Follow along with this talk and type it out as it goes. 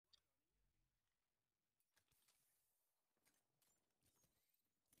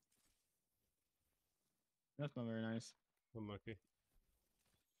That's not very nice. Unlucky.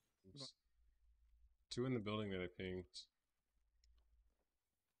 Two in the building that I pinged.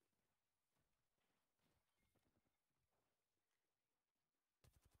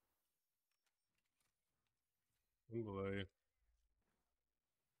 One below you.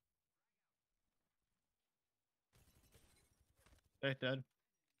 Hey, dead.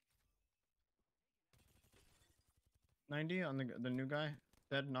 90 on the new guy.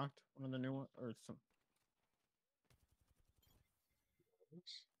 Dead, knocked. One of the new one or some.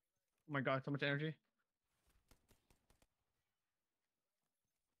 Oops. Oh my god, so much energy.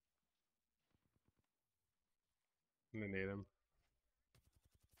 I'm gonna nade him.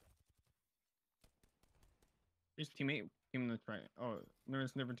 He's teammate. Team that's right. Oh,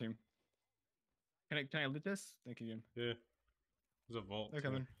 there's a different team. Can I loot this? Thank you, Jim. Yeah. There's a vault. They're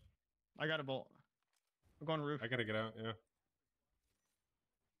coming. I got a bolt. We're going roof. I gotta get out, yeah.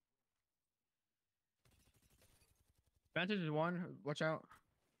 Vantage is one. Watch out.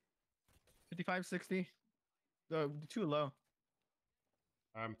 55, 60. Too low.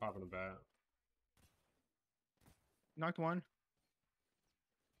 I'm popping a bat. Knocked one.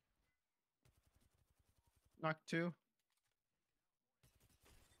 Knocked two.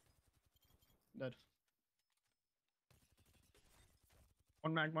 Dead.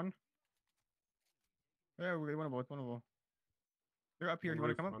 One mag one. Yeah, we one of both. One of both. They're up here. On You want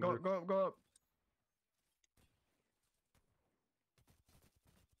roof, to come up? on Go, roof. go up.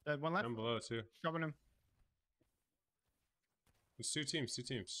 Dead. One left. I'm below too. Shoving him. There's two teams, two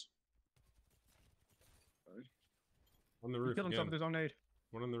teams. On the roof Killed himself again. with his own nade.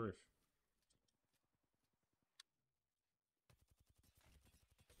 One on the roof.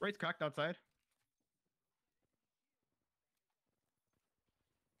 Raid's cracked outside.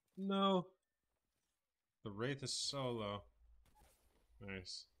 No. The Wraith is so low.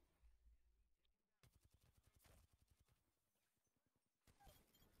 Nice.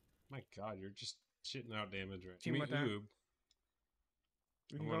 My god, you're just shitting out damage right Team now. with that. Oob.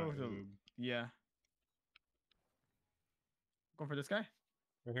 We I can want go a to oob. yeah. Go for this guy.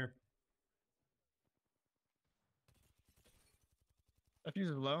 Right here. That fuse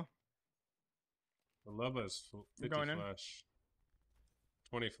is low. The Lubba is We're 50 going in. flash.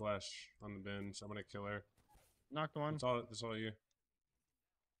 20 flash on the bench. I'm gonna kill her. Knocked one. That's all you.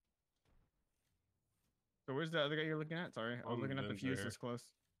 So where's the other guy you're looking at? Sorry, I was On looking at the bench right fuse here. that's close.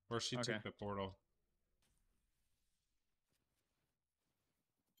 Or she Okay. took the portal.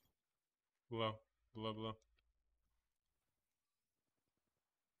 Below. Below.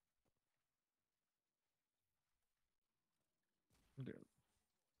 Dude.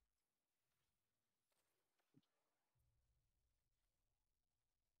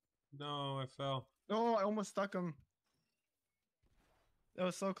 No, I fell. Oh, I almost stuck him. That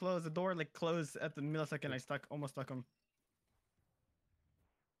was so close. The door like closed at the millisecond. Almost stuck him.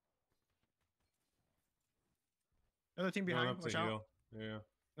 Another team Going behind. up Watch to out. heal. Yeah.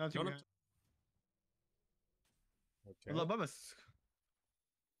 Another team Going up behind. Okay. Low above us.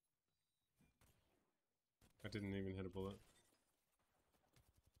 I didn't even hit a bullet.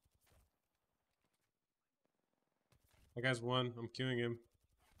 That guy's one. I'm queuing him.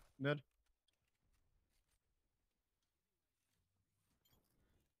 Dead.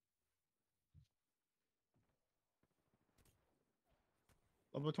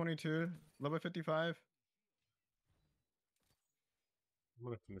 Level 22. Level 55. I'm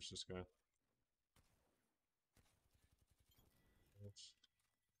gonna finish this guy. Yes.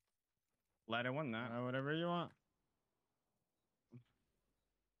 Glad I won that. Whatever you want.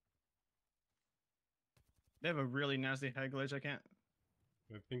 They have a really nasty head glitch. I can't.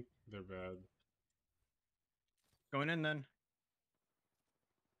 I think they're bad. Going in then.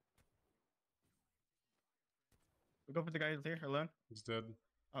 We go for the guy here alone. He's dead.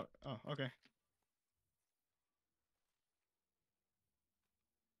 Oh, okay.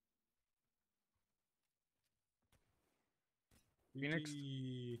 Phoenix.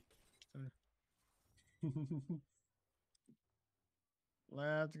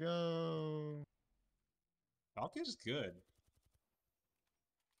 Let's go. Falcon's good.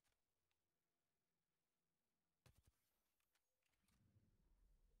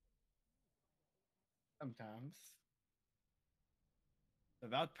 Sometimes.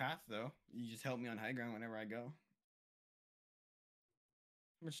 Without path though, you just help me on high ground whenever I go.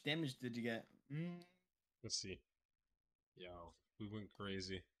 How much damage did you get? Let's see. Yo, we went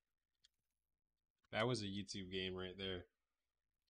crazy. That was a YouTube game right there.